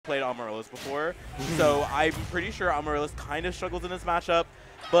played Amaryllis before, so I'm pretty sure Amaryllis kind of struggles in this matchup.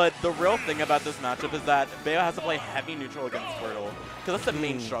 But the real thing about this matchup is that Bayo has to play heavy neutral against Squirtle, because that's the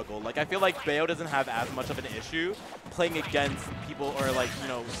main struggle. Like, I feel like Bayo doesn't have as much of an issue playing against people or, like, you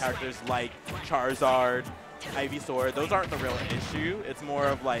know, characters like Charizard, Ivysaur. Those aren't the real issue. It's more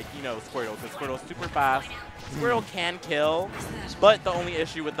of, like, you know, Squirtle, because Squirtle's super fast. Squirtle can kill, but the only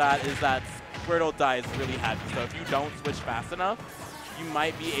issue with that is that Squirtle dies really heavy. So if you don't switch fast enough, you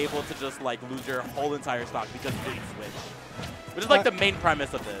might be able to just, like, lose your whole entire stock because you didn't switch. Which is like the main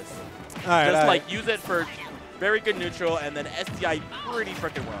premise of this. Just like use it for very good neutral and then SDI pretty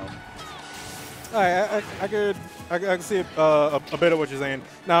freaking well. Alright, I could see a bit of what you're saying.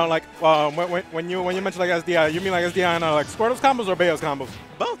 Now, like when you mention like SDI, you mean like SDI on like Squirtle's combos or Bayo's combos?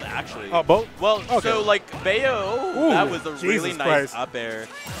 Both actually. Oh, both. Well, okay. So like Bayo, that was a really Jesus nice Christ. up air,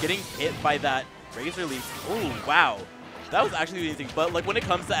 getting hit by that Razor Leaf. Ooh, wow. That was actually amazing. But like when it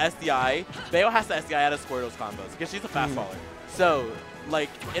comes to SDI, Bayo has to SDI out of Squirtle's combos because she's a fast faller. So, like,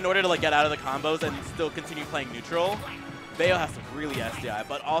 in order to like get out of the combos and still continue playing neutral, Bayo has to really SDI.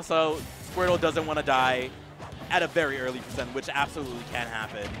 But also, Squirtle doesn't want to die at a very early percent, which absolutely can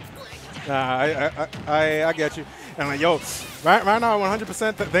happen. I get you. And like, yo, right now,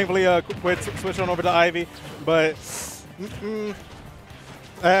 100%. Thankfully, Quidd switched on over to Ivy. But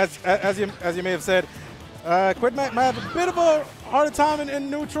as you may have said, Quidd might have a bit of a harder time in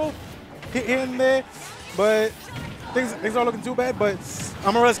neutral here and there, but. Things aren't looking too bad, but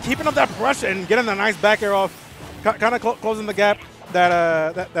Amaryllis keeping up that pressure and getting a nice back air off, kind of closing the gap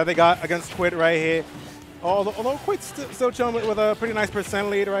that they got against Quidd right here. Although Quidd's still chilling with a pretty nice percent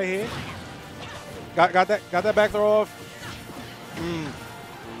lead right here. Got that back throw off.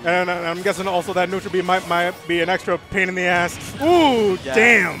 And I'm guessing also that neutral B might be an extra pain in the ass. Ooh, yeah.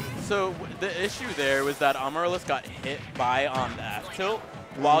 Damn. So the issue there was that Amaryllis got hit by on the F tilt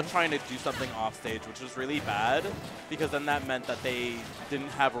while trying to do something off stage, which was really bad because then that meant that they didn't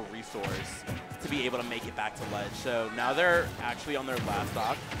have a resource to be able to make it back to ledge. So now they're actually on their last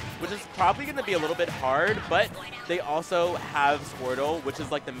stock, which is probably going to be a little bit hard, but they also have Squirtle, which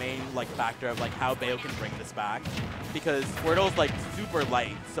is like the main like factor of like how Bayo can bring this back because Squirtle's like super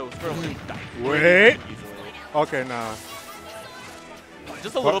light, so Squirtle can die really easily. Okay, nah.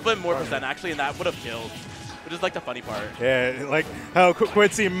 Just a little bit more percent actually, and that would have killed. Which is like the funny part. Yeah, like how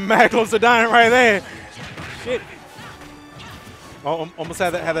Quidd seemed mad close to dying right there. Shit. Oh, almost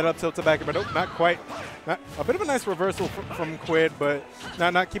had that up tilt to back, but nope, not quite. A bit of a nice reversal from Quidd, but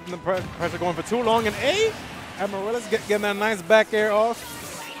not keeping the pressure going for too long. And Amaryllis getting that nice back air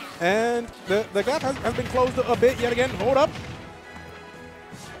off. And the gap has been closed a bit yet again. Hold up.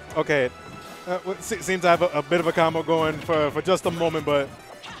 Okay. Seems to have a bit of a combo going for just a moment, but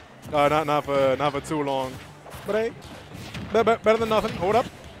not for too long. But hey, better than nothing. Hold up.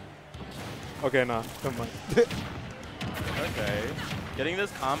 Okay, nah, never mind. Okay, getting this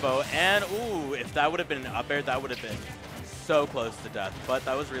combo, and ooh, if that would have been an up air, that would have been so close to death. But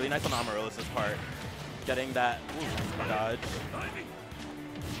that was really nice on Amaryllis' part. Getting that dodge.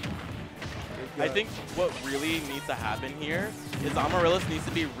 I think what really needs to happen here is Amaryllis needs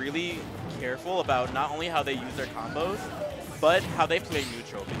to be really careful about not only how they use their combos, but how they play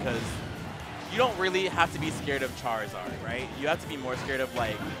neutral, because you don't really have to be scared of Charizard, right? You have to be more scared of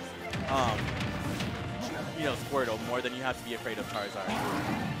like, you know, Squirtle more than you have to be afraid of Charizard.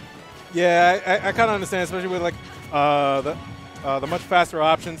 Yeah, I kind of understand, especially with like the much faster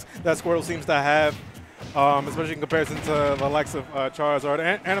options that Squirtle seems to have, especially in comparison to the likes of Charizard,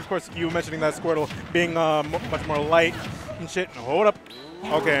 and of course you mentioning that Squirtle being much more light and shit. Hold up.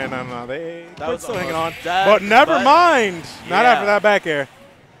 Okay, no, they still hanging on. But never mind. Not after that back air.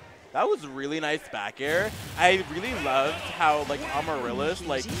 That was really nice back air. I really loved how like Amaryllis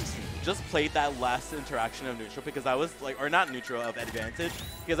like just played that last interaction of neutral, because that was like, or not neutral, of advantage,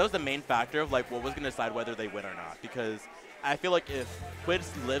 because that was the main factor of like what was going to decide whether they win or not. Because I feel like if Quidd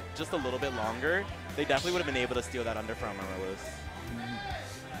lived just a little bit longer, they definitely would have been able to steal that under from Amaryllis.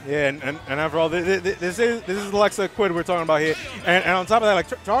 Yeah, and after all, this is Alexa Quidd we're talking about here, and on top of that, like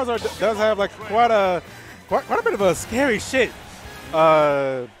Charizard does have like quite a bit of a scary shit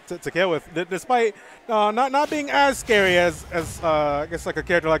to kill with, despite not being as scary as I guess like a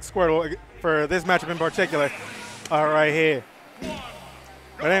character like Squirtle for this matchup in particular. Right here.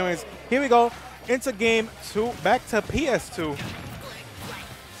 But anyways, here we go into game 2, back to PS2.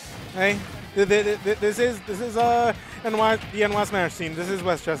 Hey, this is the NY Smash team. This is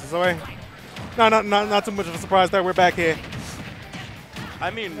Westchester, so hey, not too much of a surprise that we're back here.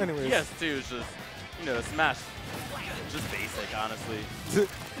 I mean, PS2 is just, you know, Smash, just basic, honestly.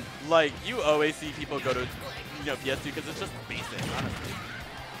 Like, you always see people go to, you know, PS2 because it's just basic, honestly.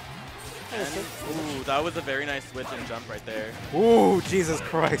 Ooh, that was a very nice switch and jump right there. Ooh, Jesus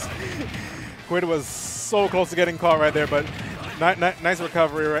Christ. Quidd was so close to getting caught right there, but nice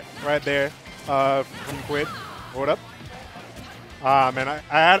recovery right there from Quidd. Hold up. Man,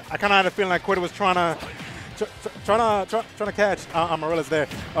 I kind of had a feeling like Quidd was trying to catch Amaryllis there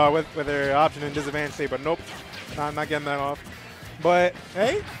with their option and disadvantage state, but nope, not getting that off. But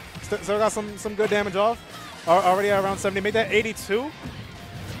hey, still got some good damage off. Already at around 70, make that 82.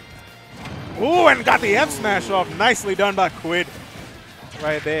 Ooh, and got the F smash off. Nicely done by Quidd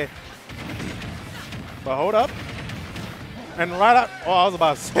right there. But hold up. And right up, oh, I was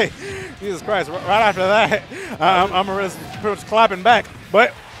about to say, Jesus Christ, right after that, Amaryllis pretty much clapping back.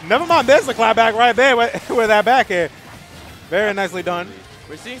 But never mind, there's a clap back right there with that back air. Very nicely done.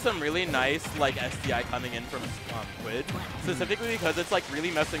 We're seeing some really nice like SDI coming in from Quidd, specifically because it's like really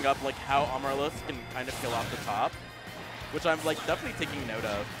messing up like how Amaryllis can kind of kill off the top, which I'm like definitely taking note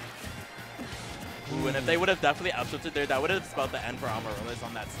of. Ooh, and if they would have definitely up-tilted there, that would have spelled the end for Amaryllis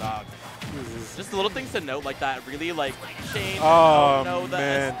on that stock. Just little things to note like that really like change. Oh no, the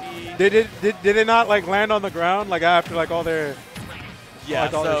man, SD. did it not like land on the ground like after like all their? Yeah,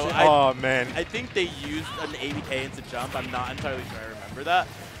 like, all so oh man, I think they used an ABK into jump. I'm not entirely sure I remember that,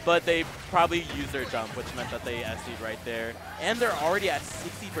 but they probably used their jump, which meant that they SD'd right there, and they're already at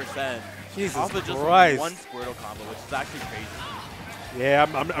 60%. Jesus off of just Christ. one Squirtle combo, which is actually crazy. Yeah,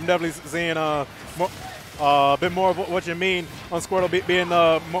 I'm definitely seeing a bit more of what you mean on Squirtle being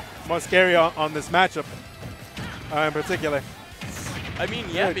more scary on this matchup in particular. I mean,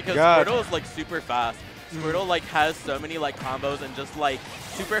 yeah, Good because God. Squirtle is like super fast. Squirtle like has so many like combos and just like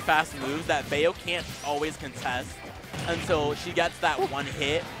super fast moves that Bayo can't always contest until she gets that one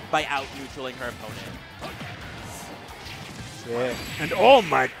hit by out-neutraling her opponent. Yeah, and oh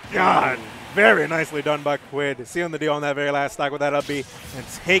my God. Very nicely done by Quidd, sealing the deal on that very last stock with that up B and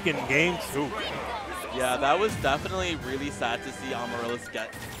taking game 2. Yeah, that was definitely really sad to see Amaryllis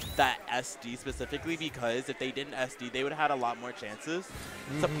get that SD specifically, because if they didn't SD, they would have had a lot more chances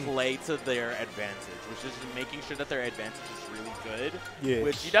to play to their advantage, which is making sure that their advantage is really good. Yeah.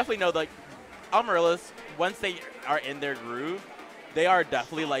 Which you definitely know, like, Amaryllis, once they are in their groove, they are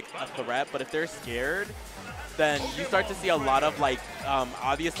definitely like a threat, but if they're scared, then you start to see a lot of like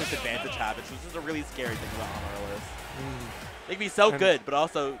obvious disadvantage habits, which is a really scary thing about Amaryllis. They can be so good, but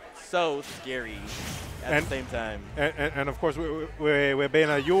also so scary at the same time. And of course, with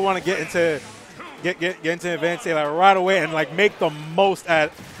Bayonetta, you want to get into advanced state like right away and like make the most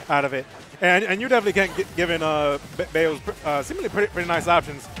out of it. And you definitely can't give in Bayo's seemingly pretty nice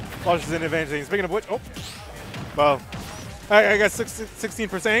options while she's in advanced state. Speaking of which, oh, well, I got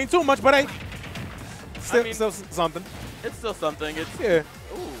 16%. Ain't too much, but hey. Still something. It's still something. It's yeah.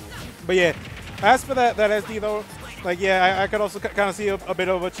 Ooh. But yeah, as for that SD though, like yeah, I could also kind of see a bit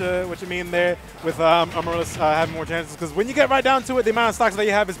of what you mean there with Amaryllis having more chances, because when you get right down to it, the amount of stocks that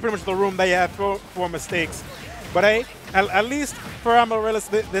you have is pretty much the room that you have for mistakes. But hey, at least for Amaryllis,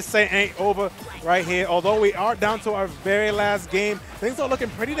 this ain't over right here. Although we are down to our very last game, things are looking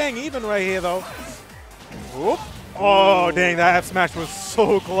pretty dang even right here though. Whoop. Oh dang, that F smash was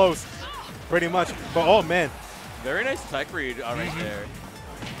so close. Pretty much, but oh man. Very nice tech read right there.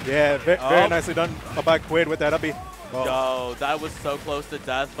 Yeah, very nicely done by Quidd with that up B. Oh. Yo, that was so close to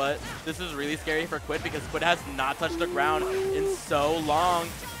death, but this is really scary for Quidd because Quidd has not touched the ground in so long.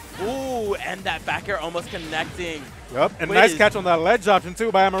 Ooh, and that back air almost connecting. Yep, and Quidd nice catch on that ledge option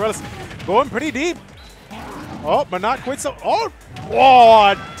too by Amaryllis. Going pretty deep. Oh, but not Quidd. So, oh,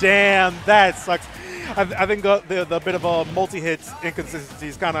 damn, that sucks. I think the bit of a multi-hit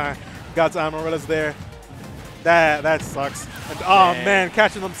inconsistencies kind of got to Amaryllis there. That sucks. And, oh man,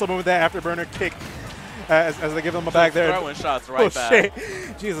 catching them someone with that afterburner kick as they give them a back there. Throwing shots right back. Shit.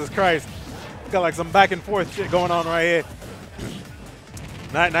 Jesus Christ. Got like some back and forth shit going on right here.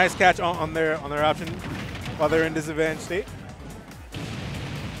 Nice catch on their option while they're in disadvantage state.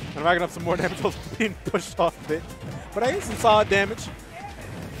 And racking up some more damage while being pushed off a bit. But I get some solid damage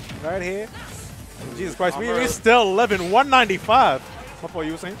right here. Jesus Christ, we still living 195. What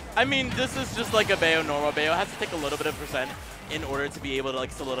you were saying? I mean, this is just like a Bayo normal. Bayo has to take a little bit of percent in order to be able to like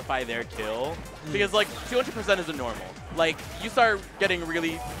solidify their kill. Because like 200% is a normal. Like you start getting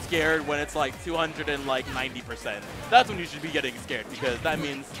really scared when it's like 290%. That's when you should be getting scared, because that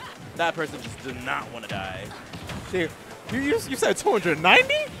means that person just does not want to die. Dude, you said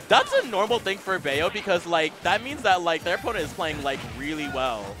 290? That's a normal thing for Bayo, because like that means that like their opponent is playing like really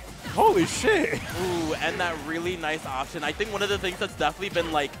well. Holy shit. Ooh, and that really nice option. I think one of the things that's definitely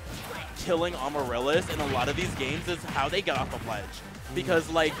been like killing Amaryllis in a lot of these games is how they get off the ledge. Because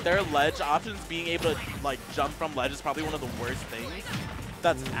like their ledge options, being able to like jump from ledge is probably one of the worst things.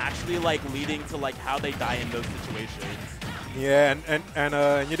 that's actually like leading to like how they die in those situations. Yeah,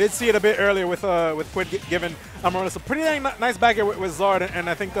 and you did see it a bit earlier with Quidd giving Amaryllis a pretty dang nice back here with Zard, and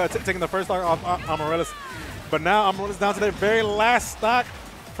I think taking the first stock off Amaryllis. But now Amaryllis down to their very last stock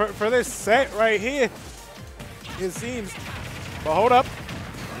for this set right here, it seems. But hold up.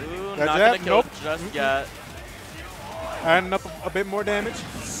 Ooh, not gonna kill just yet. Adding up a bit more damage.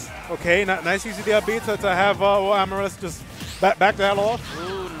 Okay, nice use of the upbeat to have Amaryllis just back the hell off.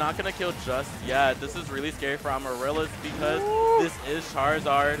 Ooh, not gonna kill just yet. This is really scary for Amaryllis because this is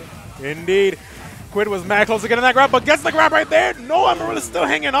Charizard. Indeed. Quidd was mad close to getting that grab, but gets the grab right there. No, Amaryllis still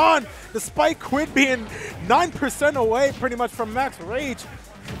hanging on, despite Quidd being 9% away pretty much from max rage.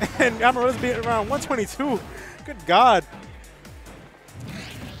 And Amaryllis being around 122. Good God.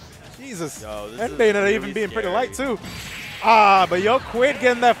 Jesus. Yo, and Bayonetta really even being pretty light too. But Quidd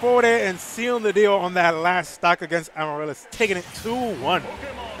getting that forward air and sealing the deal on that last stock against Amaryllis, taking it 2-1.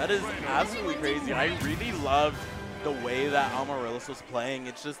 That is absolutely crazy. I really loved the way that Amaryllis was playing.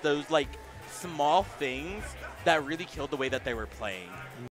 It's just those like small things that really killed the way that they were playing.